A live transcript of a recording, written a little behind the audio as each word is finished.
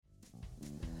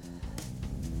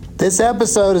This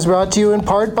episode is brought to you in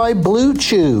part by Blue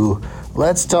Chew.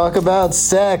 Let's talk about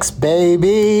sex,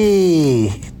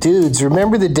 baby. Dudes,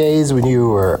 remember the days when you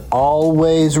were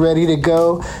always ready to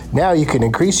go? Now you can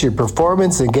increase your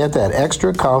performance and get that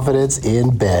extra confidence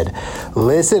in bed.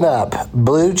 Listen up,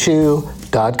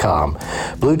 BlueChew.com.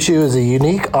 Blue Chew is a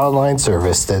unique online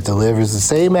service that delivers the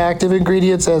same active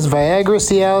ingredients as Viagra,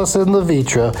 Cialis, and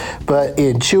Levitra, but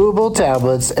in chewable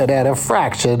tablets and at a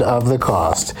fraction of the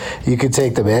cost. You can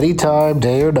take them anytime,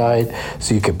 day or night,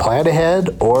 so you can plan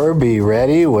ahead or be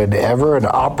ready whenever an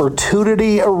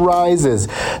opportunity arises.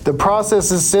 The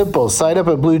process is simple. Sign up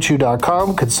at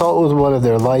BlueChew.com, consult with one of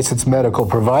their licensed medical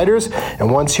providers, and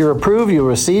once you're approved, you'll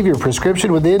receive your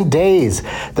prescription within days.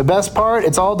 The best part,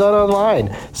 it's all done online,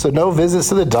 so no visits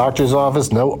to the doctor's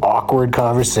office, no awkward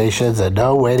conversations, and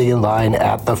no waiting in line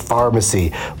at the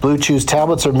pharmacy. Blue Chew's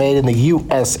tablets are made in the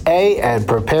USA and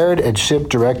prepared and shipped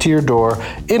direct to your door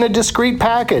in a discreet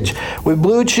package. With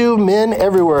Blue Chew, men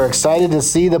everywhere are excited to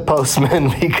see the postman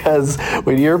because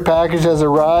when your package has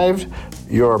arrived,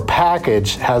 your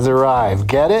package has arrived.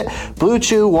 Get it? Blue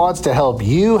Chew wants to help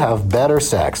you have better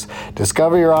sex.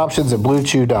 Discover your options at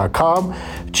BlueChew.com.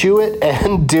 Chew it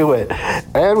and do it.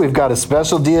 And we've got a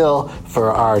special deal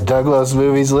for our Douglas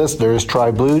Movies listeners.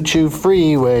 Try Blue Chew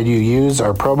free when you use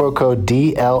our promo code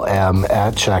DLM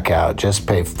at checkout. Just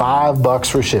pay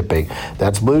 $5 for shipping.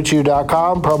 That's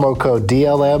BlueChew.com, promo code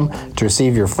DLM to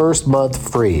receive your first month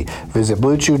free. Visit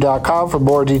BlueChew.com for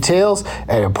more details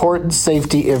and important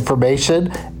safety information.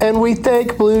 And we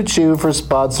thank Blue Chew for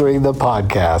sponsoring the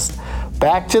podcast.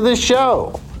 Back to the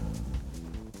show.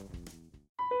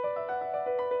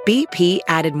 BP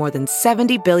added more than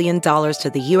 $70 billion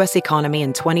to the U.S. economy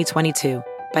in 2022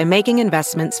 by making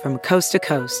investments from coast to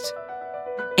coast.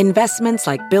 Investments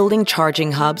like building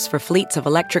charging hubs for fleets of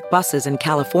electric buses in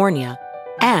California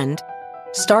and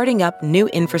starting up new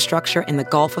infrastructure in the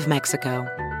Gulf of Mexico.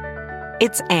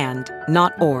 It's and,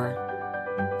 not or.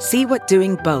 See what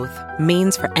doing both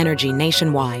means for energy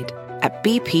nationwide at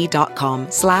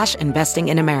bp.com/investing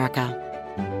in America.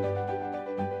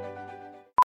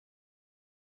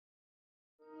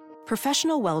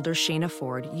 Professional welder Shayna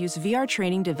Ford used VR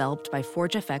training developed by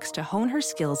ForgeFX to hone her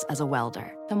skills as a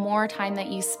welder. The more time that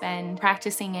you spend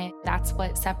practicing it, that's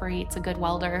what separates a good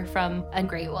welder from a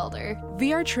great welder.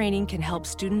 VR training can help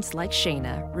students like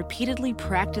Shayna repeatedly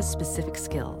practice specific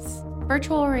skills.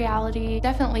 Virtual reality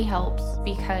definitely helps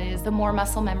because the more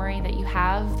muscle memory that you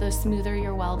have, the smoother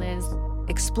your weld is.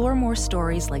 Explore more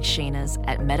stories like Shayna's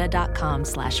at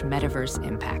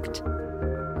meta.com/metaverseimpact.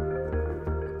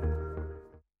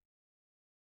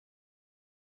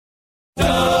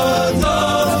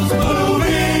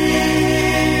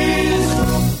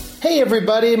 Hey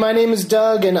everybody, my name is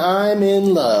Doug and I'm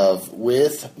in love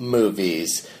with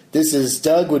movies. This is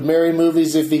Doug Would Marry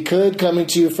Movies If He Could, coming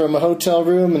to you from a hotel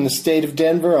room in the state of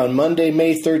Denver on Monday,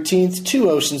 May 13th, 2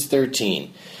 Oceans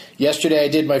 13. Yesterday I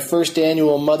did my first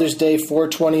annual Mother's Day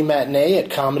 420 matinee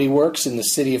at Comedy Works in the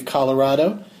city of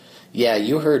Colorado. Yeah,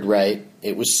 you heard right.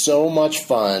 It was so much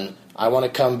fun. I want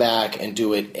to come back and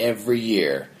do it every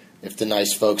year, if the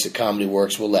nice folks at Comedy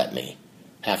Works will let me.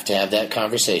 Have to have that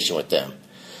conversation with them.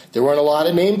 There weren't a lot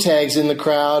of name tags in the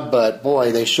crowd, but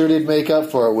boy, they sure did make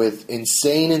up for it with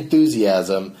insane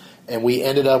enthusiasm, and we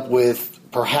ended up with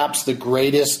perhaps the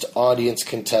greatest audience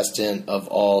contestant of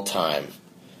all time.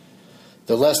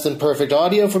 The less than perfect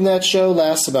audio from that show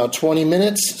lasts about 20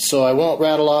 minutes, so I won't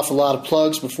rattle off a lot of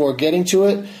plugs before getting to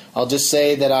it. I'll just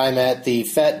say that I'm at the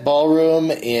Fett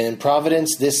Ballroom in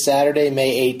Providence this Saturday,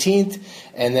 May 18th,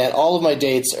 and that all of my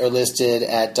dates are listed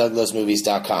at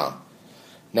douglasmovies.com.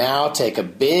 Now take a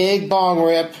big bong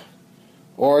rip,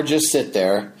 or just sit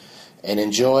there, and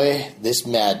enjoy this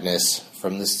madness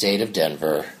from the state of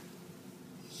Denver.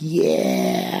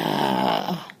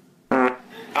 Yeah!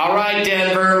 All right,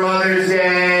 Denver, Mother's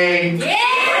Day! Yeah!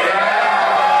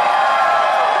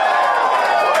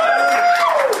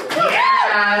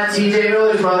 Yeah! TJ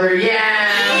Miller's mother, yeah!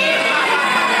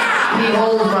 Pete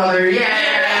Holmes' mother, yeah!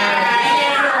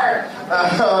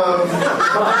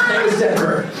 Thanks,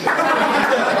 Denver.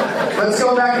 Let's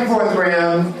go back and forth,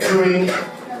 Graham, doing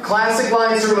classic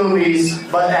lines from movies,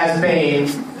 but as Bane.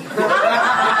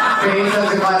 Bane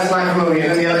does a classic line from a movie,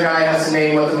 and then the other guy has to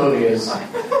name what the movie is. I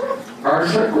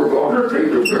think we're going to take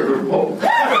a bigger boat.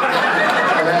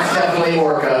 That's definitely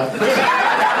Orca.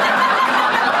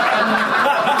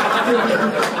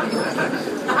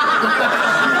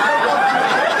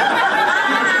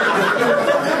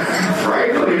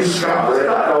 Frankly, Scarlett, I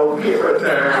don't give a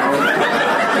damn.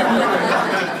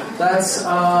 That's,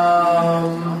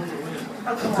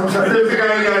 There's a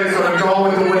guy who's going to go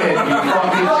with the wind. You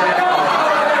fucking jack off.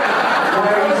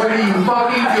 What are you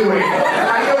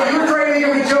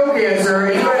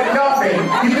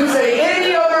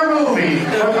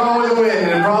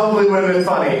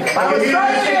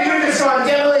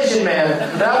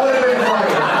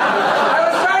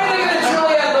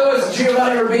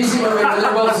never been seen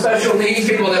about special needs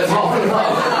people that fall in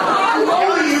love.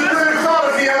 Oh, you could have thought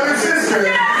of the other sister.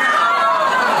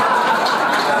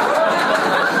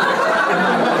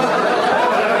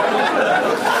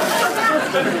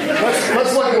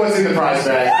 Let's look at what's in the prize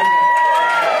bag.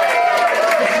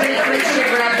 Reach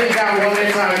and grab things out one at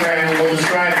a time, Graham, and we'll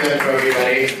describe them for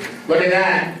everybody. Look at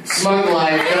that. Smug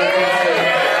Life.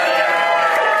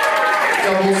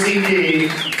 Double CD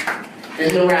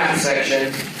in the wrap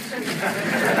section.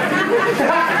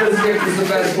 This gift is the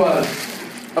best one.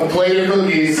 A plate of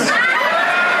cookies. The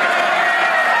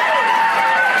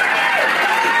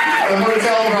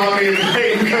hotel brought me a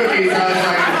plate of cookies. I was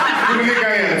like, who do you think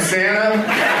I am, Santa?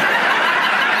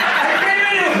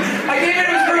 I came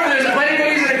into his room, there's a plate of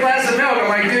cookies and a glass of milk. I'm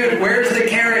like, dude, where's the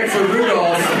carrot for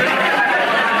Rudolph?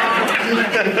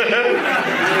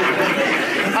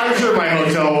 I'm sure my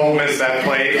hotel won't miss that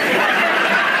plate.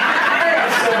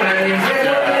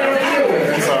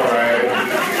 It's alright.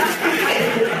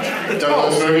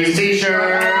 Douglas Movies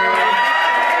t-shirt.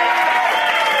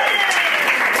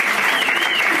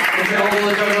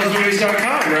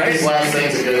 DouglasMovies.com, right? This last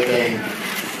thing's a good thing.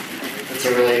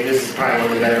 This is probably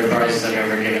one of the better prices I've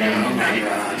ever given out. Oh my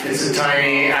god. It's a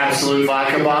tiny Absolute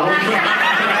vodka bottle.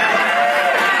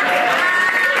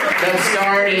 That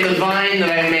starred in the Vine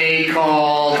that I made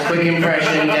called Quick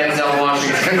Impression Denzel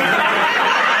Washington.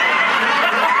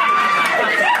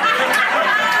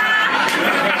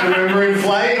 Remember in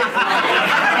Flight?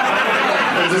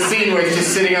 There's a scene where he's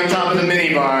just sitting on top of the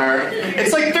minibar.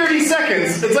 It's like 30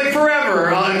 seconds. It's like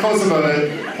forever. I'll close up of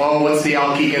it. Oh, what's the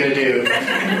alky gonna do?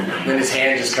 Then his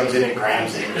hand just comes in and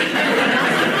grabs it.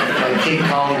 Like King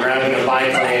Kong grabbing a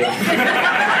biplane.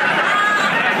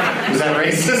 Was that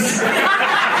racist?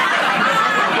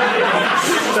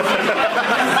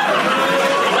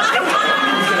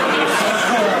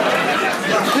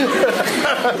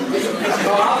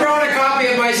 I'll throw in a copy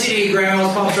of my CD,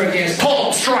 Grandma's Pulp Strike Dance.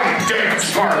 Pulp Strike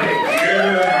Dance Party!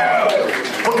 Yeah!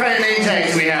 What kind of name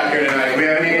tags do we have here tonight? Do we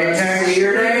have any name tags?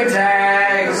 Your name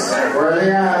tags. Where are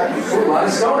they at? Ooh, a lot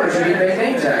of stoners who get their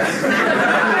name tags.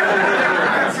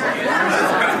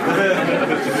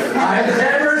 I'm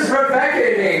Denver's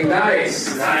perfecting. Nice.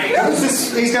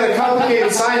 He's got a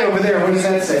complicated sign over there. What does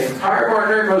that say? Hi, my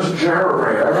name is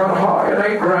Jerry. I got high and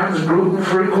 8 grams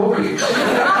gluten-free cookies.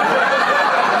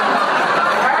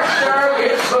 Hashtag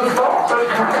it's the thought that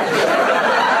counts.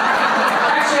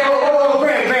 Actually,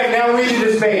 Graham, now read you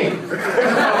this vein.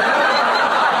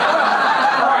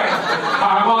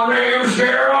 Hi, my name's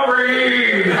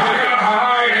Jerry. I got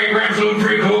high and 8 grams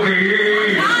gluten-free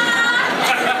cookies.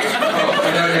 I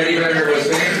know Eddie Vedder was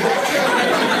saying.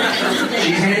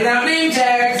 She's handing out name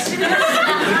tags.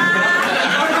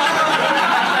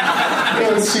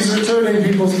 She's returning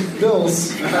people's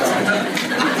bills. This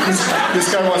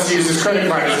guy wants to use his credit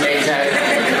card as a name tag.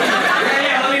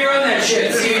 Yeah, let me run that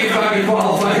shit. See if you fucking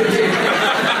qualify.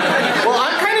 Well,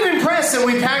 I'm kind of impressed that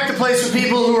we packed the place with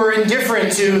people who are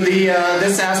indifferent to the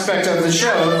this aspect of the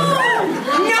show. No!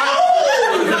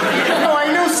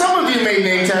 I know some of you made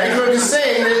name tags, but I'm just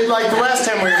saying that, like, the last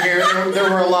time we were here, there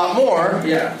were a lot more.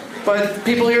 Yeah. But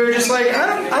people here are just like,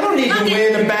 I don't need to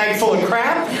win a bag full of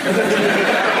crap.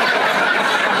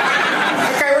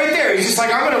 That guy right there, he's just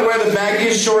like, I'm going to wear the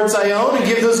baggiest shorts I own and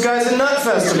give those guys a nut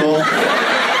festival. Nice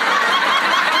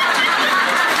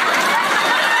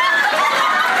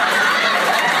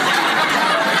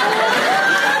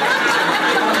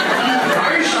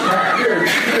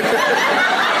package.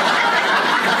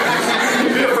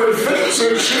 Different fits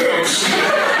and shifts.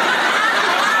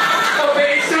 Oh,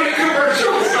 baby, it's doing a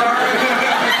commercial. Sorry.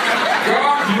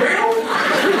 God's milk.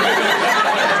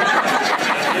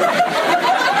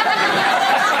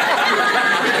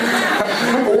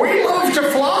 We love to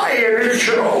fly in his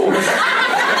shows.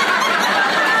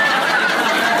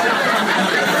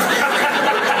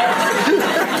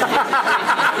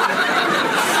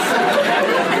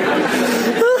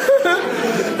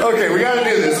 Okay, we gotta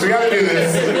do this.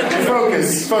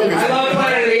 Focus. I love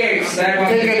Planet of the Apes. Take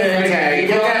a name tag.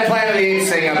 Get that Planet of the Apes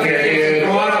thing up here, dude.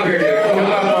 Come on up here, dude. Come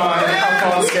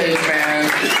up on stage, man.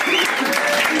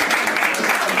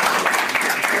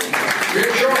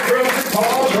 Get your filthy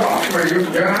paws off me, you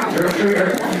damn dirty.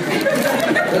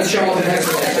 Let's show all the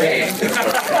next one. Hey.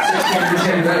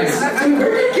 16% nice. Dude,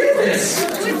 where did you get this?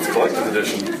 Collector's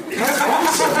edition. That's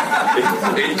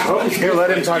awesome. It comes Here,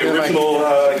 let him talk with the original,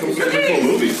 comes with the original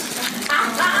movies.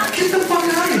 Get the fuck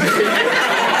out of here.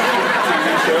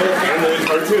 Show and the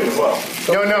cartoon as well.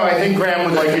 No, I think Graham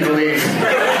would like you to leave.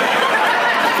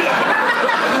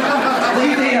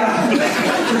 Leave the,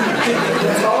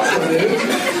 that's awesome, dude.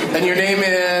 And And your name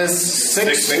is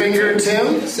Six Finger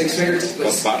Tim? Six fingers.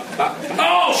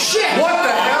 Oh, shit! What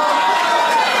the hell?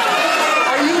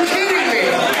 Are you kidding me?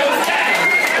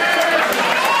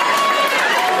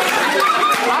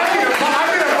 I'm gonna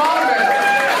vomit.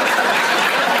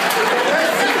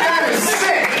 That is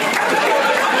sick.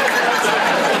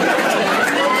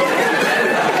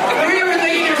 We were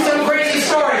thinking there was some crazy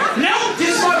story. Nope,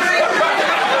 just fucking.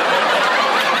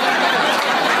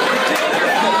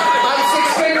 I'm Six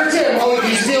Finger Tim. Oh, did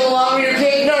you steal along with your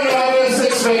kid? No, I'm a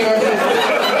Six Finger.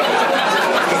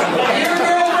 Your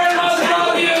girlfriend must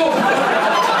love you.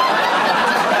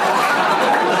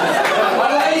 My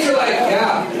ladies are like,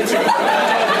 yeah.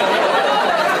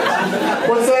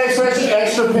 What's that expression?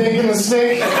 Extra pink in the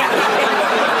stick?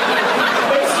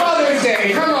 It's Mother's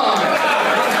Day. Come on.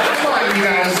 Come on, you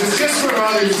guys. It's just for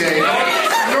Mother's Day.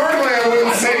 Normally I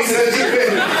wouldn't say such a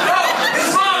thing. Oh,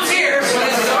 his mom's here, so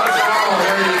this is Oh,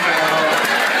 there you go.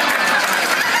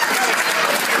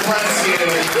 Bless you.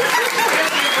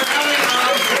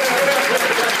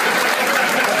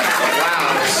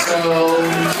 Wow. So,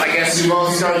 I guess you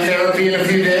won't start therapy in a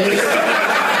few days?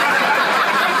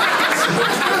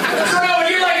 So when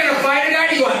you're like in a fight and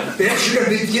you go, bitch, you're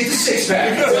gonna get the six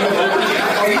pack.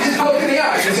 Oh, you just poke in the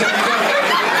eye.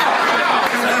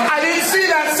 I didn't see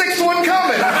that sixth one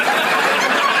coming.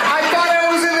 I thought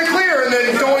I was in the clear and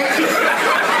then going.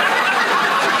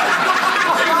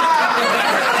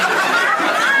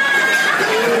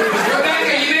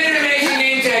 Rebecca, you made an amazing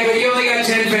name tag, but you only got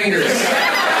 10 fingers.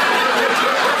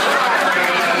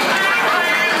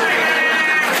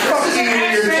 Fuck you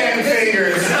and your 10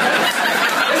 fingers.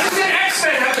 This is an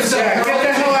X-Men episode. Yeah, get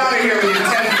the hell out of here with your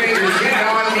 10 fingers, you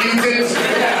non-mutants.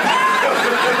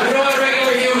 We're not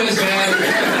regular humans, man.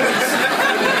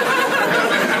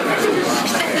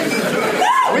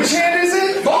 Which hand is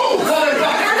it? Both,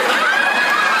 motherfucker.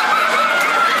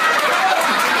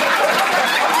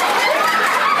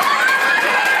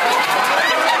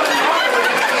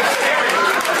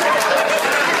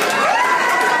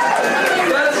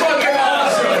 That's fucking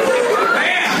awesome.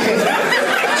 Man.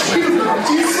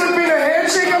 Do you slip in a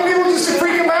handshake on people just to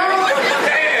freak them out?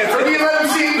 Or do you let them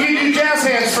see you do jazz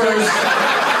hands first? I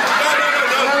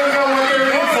don't know what they're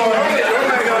in for.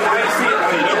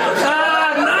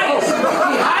 Nice. He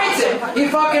hides it. He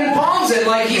fucking palms it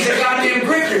like he's a goddamn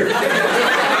grifter.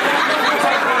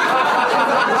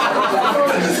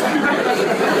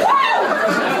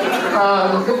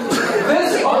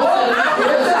 This does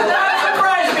not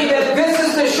surprise me that this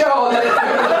is the show that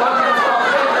fucking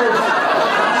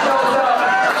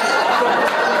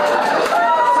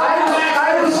I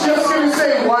was just going to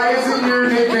say, why isn't your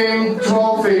nickname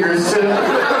 12 Fingers?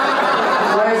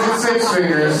 Why is it 6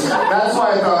 Fingers? That's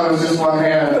why I thought it was just one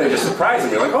hand. They just surprised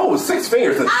me. Like, oh, it's 6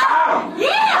 fingers. And bam!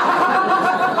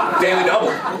 Yeah! Daily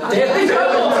double. Daily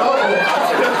double.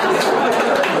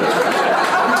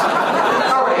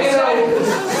 All right,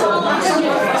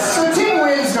 So Tim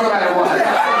wins no matter what.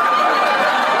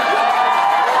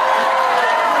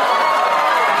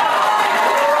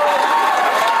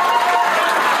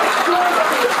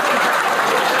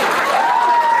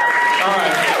 All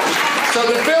right. So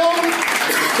the film,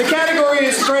 the category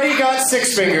is Freddy Got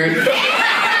Six-Fingered.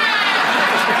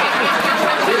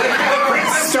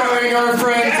 Starring our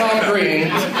friend Tom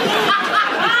Green.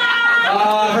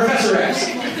 Professor X.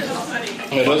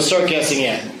 Okay, don't start guessing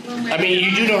yet. I mean,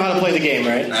 you do know how to play the game,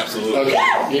 right? Absolutely.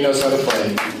 Okay, he knows how to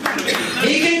play.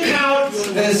 He can count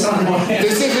this on one hand.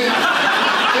 This isn't.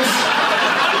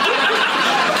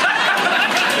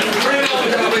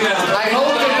 I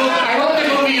hope the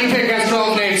movie you pick has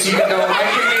 12 names, so you can know I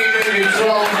can name it in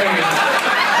 12 names.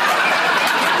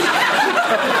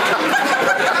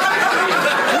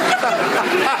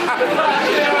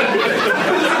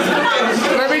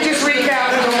 Let me just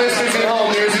recap for the listeners at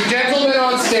home. There's a gentleman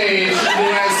on stage who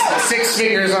has 6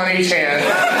 fingers on each hand.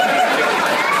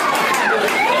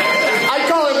 I'd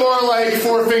call it more like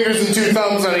 4 fingers and 2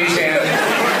 thumbs on each hand.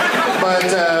 But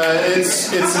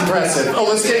it's impressive.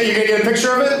 Oh, you gonna get a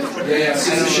picture of it? Yeah,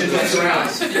 see some shit that's around.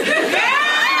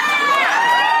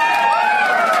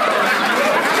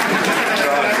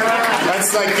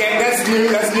 That's like gang. That's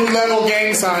new level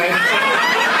gang sign.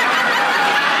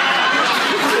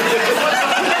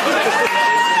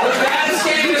 The baddest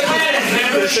game in the planet is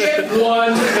never shit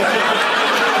one.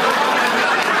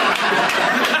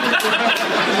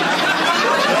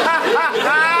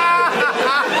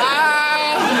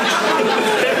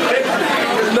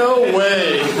 No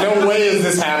way is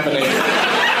this happening.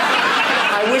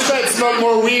 I wish I'd smoked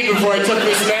more weed before I took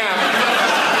this nap.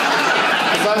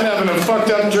 Because I'm having a fucked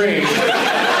up dream.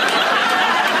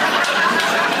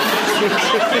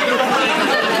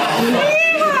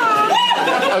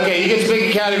 Okay, you get to pick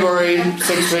a category,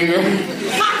 six finger.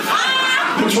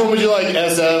 Which one would you like,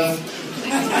 SF?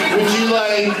 Would you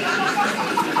like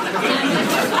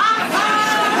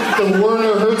the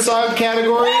Werner Herzog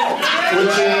category,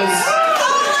 which is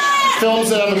films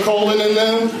that have a colon in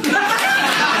them?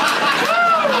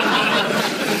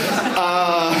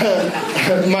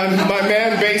 My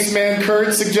man, Bassman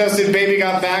Kurt, suggested Baby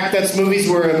Got Back. That's movies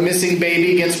where a missing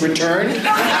baby gets returned.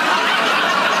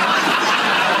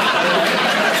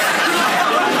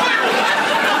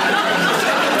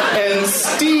 And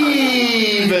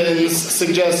Stevens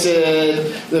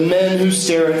suggested The Men Who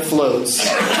Stare at Floats.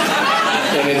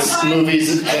 And it's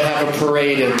movies that have a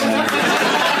parade in them.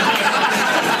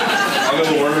 I'll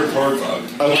go Werner Herzog.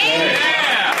 Okay.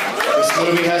 This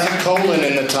movie has a colon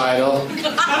in the title.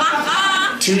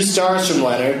 2 stars from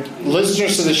Leonard.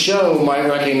 Listeners to the show might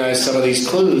recognize some of these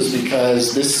clues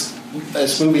because this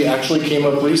movie actually came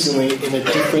up recently in a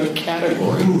different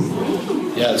category.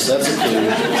 Yes, that's a clue.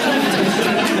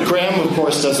 Graham, of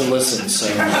course, doesn't listen, so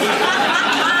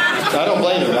I don't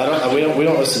blame him. We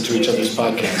don't listen to each other's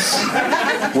podcasts.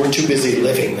 We're too busy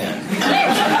living them.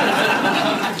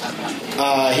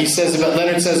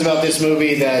 Leonard says about this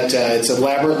movie that it's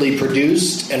elaborately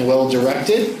produced and well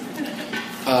directed.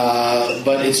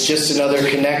 But it's just another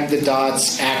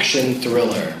connect-the-dots action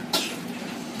thriller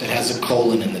that has a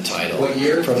colon in the title. What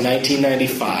year? From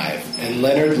 1995. And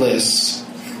Leonard lists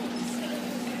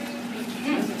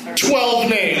 12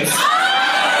 names.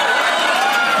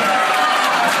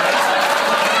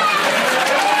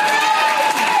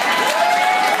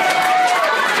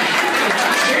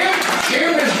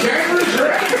 Jim is Denver's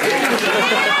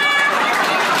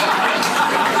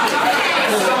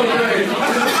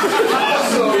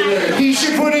He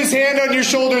should put his hand on your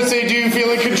shoulder and say, "Do you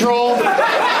feel in control?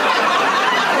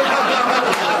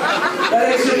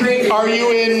 Are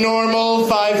you in normal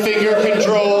 5-finger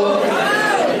control?"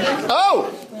 Oh!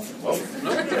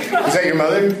 Is that your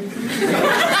mother?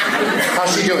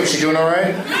 How's she doing? She doing all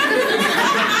right?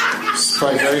 It's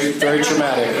probably very, very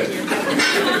traumatic.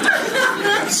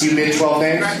 So you made 12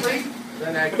 names? I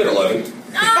did 11.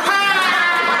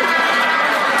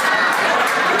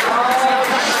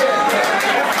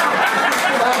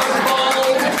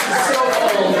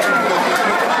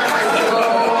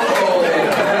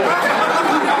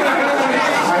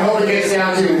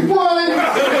 Down to 1.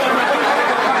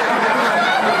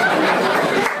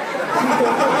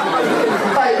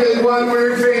 I did 1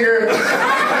 weird finger.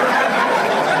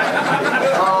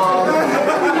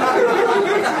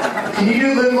 Can you do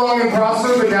live long and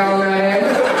prosper but down on that end?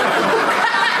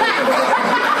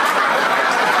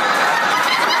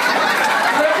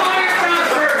 Live long and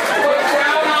prosper, but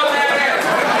down on that end.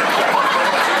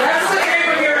 That's the name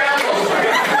of your album.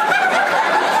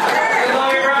 Live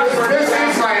long and prosper. This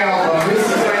is my album. This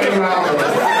is my new album.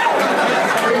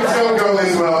 Things don't go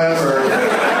this well ever.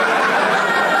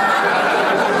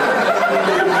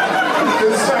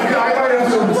 I might have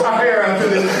to retire after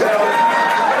this show.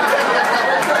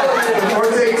 Or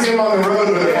take Tim on the road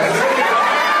with us.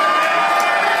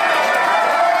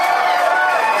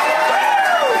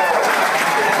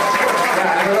 Yeah,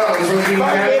 I don't know. I was looking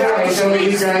back. I showed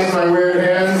these guys my weird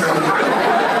hands. And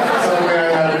suddenly I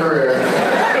had a career.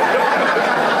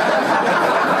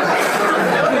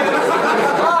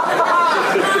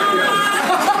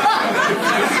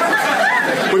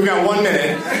 We've got 1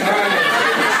 minute.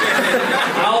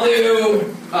 I'll do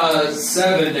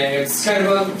 7 names. It's kind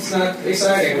of it's not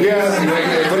exciting. Yeah.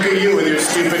 Look at you with your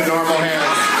stupid normal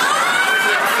hands.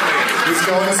 He's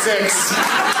going 6.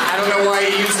 I don't know why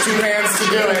he used 2 hands to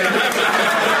do it.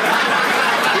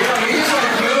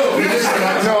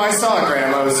 No, I saw it,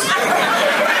 Graham. I was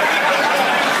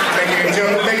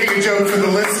making a joke for the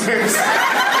listeners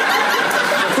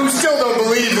who still don't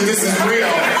believe that this is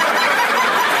real.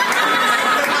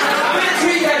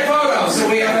 Tweet that photo so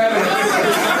we have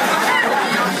evidence.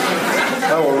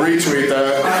 I will retweet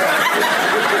that.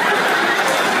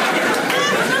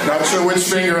 Not sure which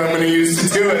finger I'm going to use to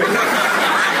do it.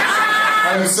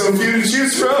 I have so few to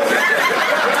choose from.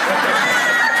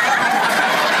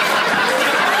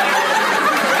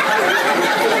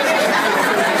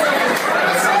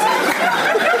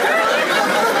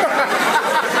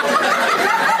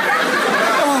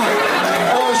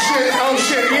 Oh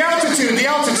shit, the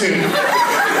altitude.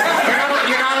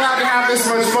 You're not allowed to have this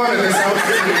much fun at this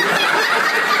altitude.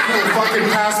 You'll fucking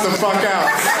pass the fuck out.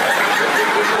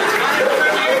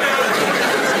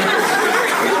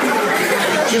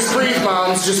 Just breathe,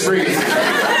 moms, just breathe. We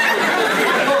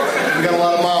got a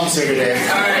lot of moms here today.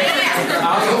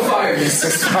 I'll go 5. He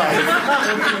says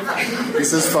 5. He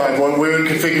says 5. What weird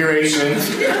configuration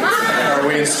are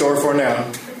we in store for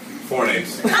now? 4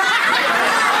 names. Four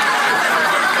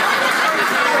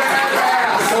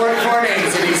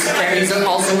names, and he's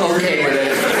also okay with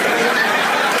it.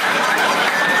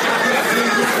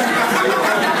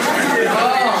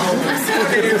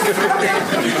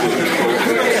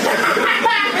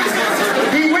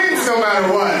 He wins no matter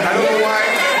what. I don't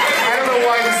know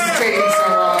why this is taking so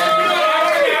long.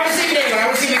 I was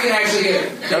thinking we can actually get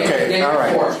it. Okay, all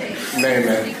right. Name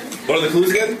it. What are the clues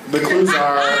again? The clues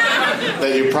are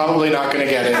that you're probably not going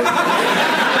to get it, but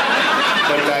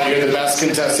that you're the best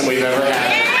contestant we've ever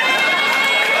had.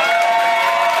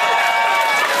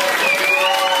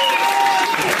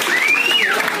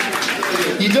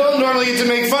 You don't normally get to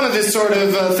make fun of this sort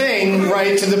of thing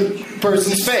right to the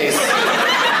person's face.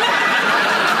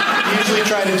 You usually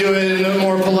try to do it in a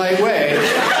more polite way.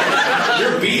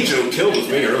 Your B joke killed with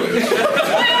me earlier.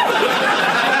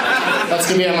 That's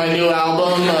going to be on my new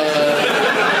album,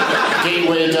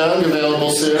 Gateway Doug,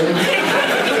 available soon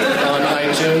on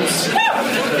iTunes.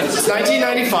 It's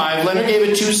 1995. Leonard gave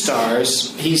it 2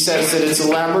 stars. He says that it's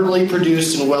elaborately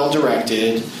produced and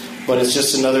well-directed, but it's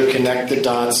just another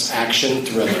connect-the-dots action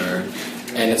thriller.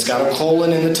 And it's got a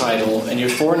colon in the title, and your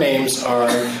 4 names are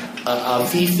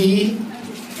Afifi,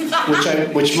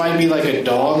 which might be like a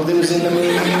dog that was in the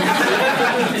movie.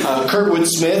 Kurtwood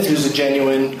Smith, who's a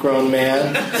genuine grown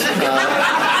man.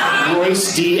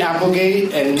 Royce D.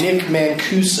 Applegate, and Nick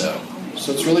Mancuso.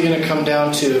 So it's really going to come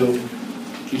down to,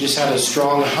 you just had a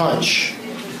strong hunch.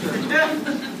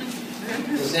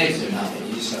 His names are nothing.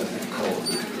 You just have that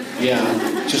cold. Yeah,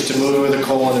 just a movie with a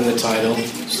colon in the title.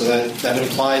 So that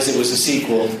implies it was a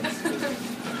sequel.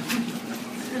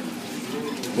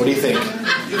 What do you think?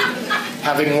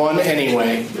 Having won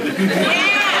anyway.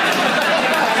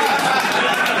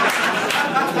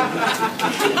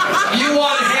 You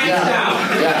won hands down.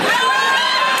 Yeah.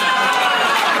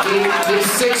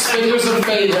 These 6 fingers of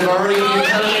fate have already been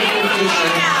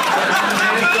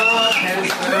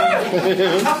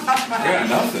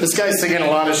This guy's singing a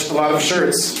lot of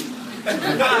shirts.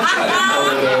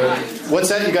 What's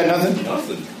that? You got nothing?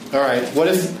 Nothing. All right. What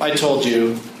if I told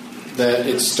you that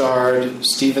it starred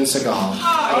Steven Seagal?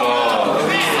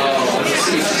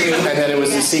 And that it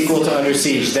was the sequel to Under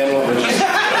Siege? Then what would you say?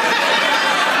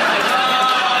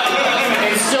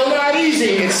 It's still not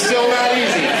easy. It's still not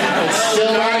easy. It's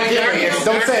still not easy.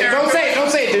 Don't say it. Don't say it. Don't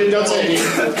say it, dude. Don't say it.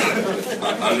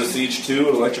 Under Siege 2,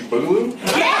 Electric Boogaloo?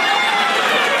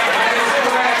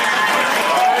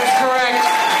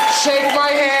 Shake my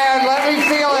hand. Let me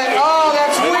feel it. Oh,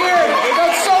 that's weird.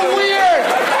 That's so weird.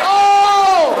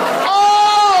 Oh.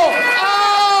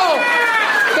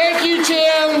 Thank you,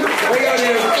 Jim.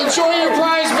 Enjoy your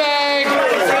prize bag.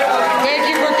 Thank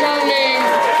you for coming.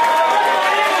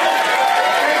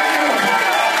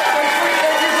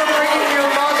 Thank you for bringing your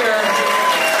mother.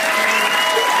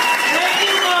 Thank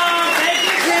you, Mom. Thank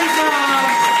you, Kim's mom.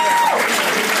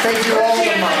 Thank you all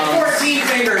the moms. 14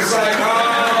 fingers. Like,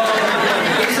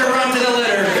 these are run to the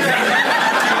litter.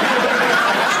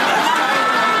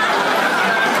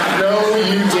 No,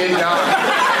 you did not.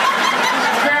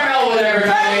 Grab Elwood,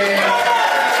 everybody.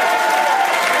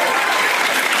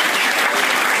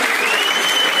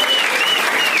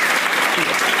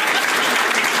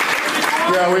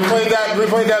 Yeah, we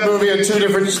played that movie in 2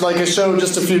 different, like a show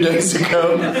just a few days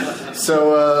ago.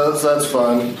 So that's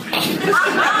fun.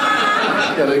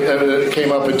 It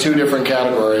came up in 2 different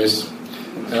categories.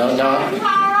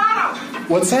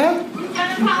 What's that?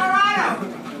 Colorado.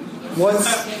 What's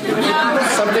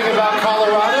something about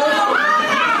Colorado?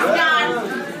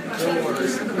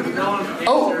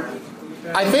 Oh,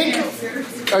 I think.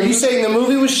 Are you saying the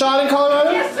movie was shot in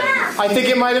Colorado? Yes, sir. I think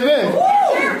it might have been.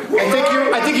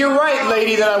 I think you're right,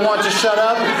 lady. That I want to shut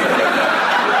up.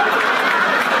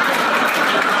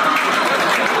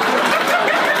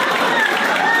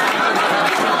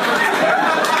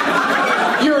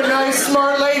 You're a nice,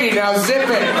 smart lady. Now zip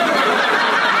it.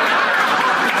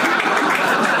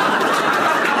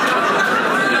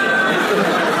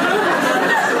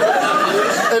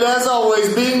 And as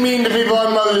always, being mean to people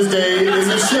on Mother's Day is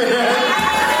a shit.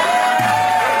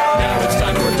 Now it's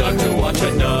time for Doug to watch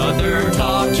another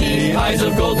talkie. Eyes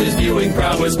of gold, his viewing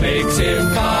prowess makes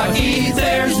him cocky.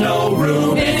 There's no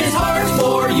room in his heart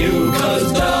for you,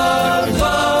 'cause Doug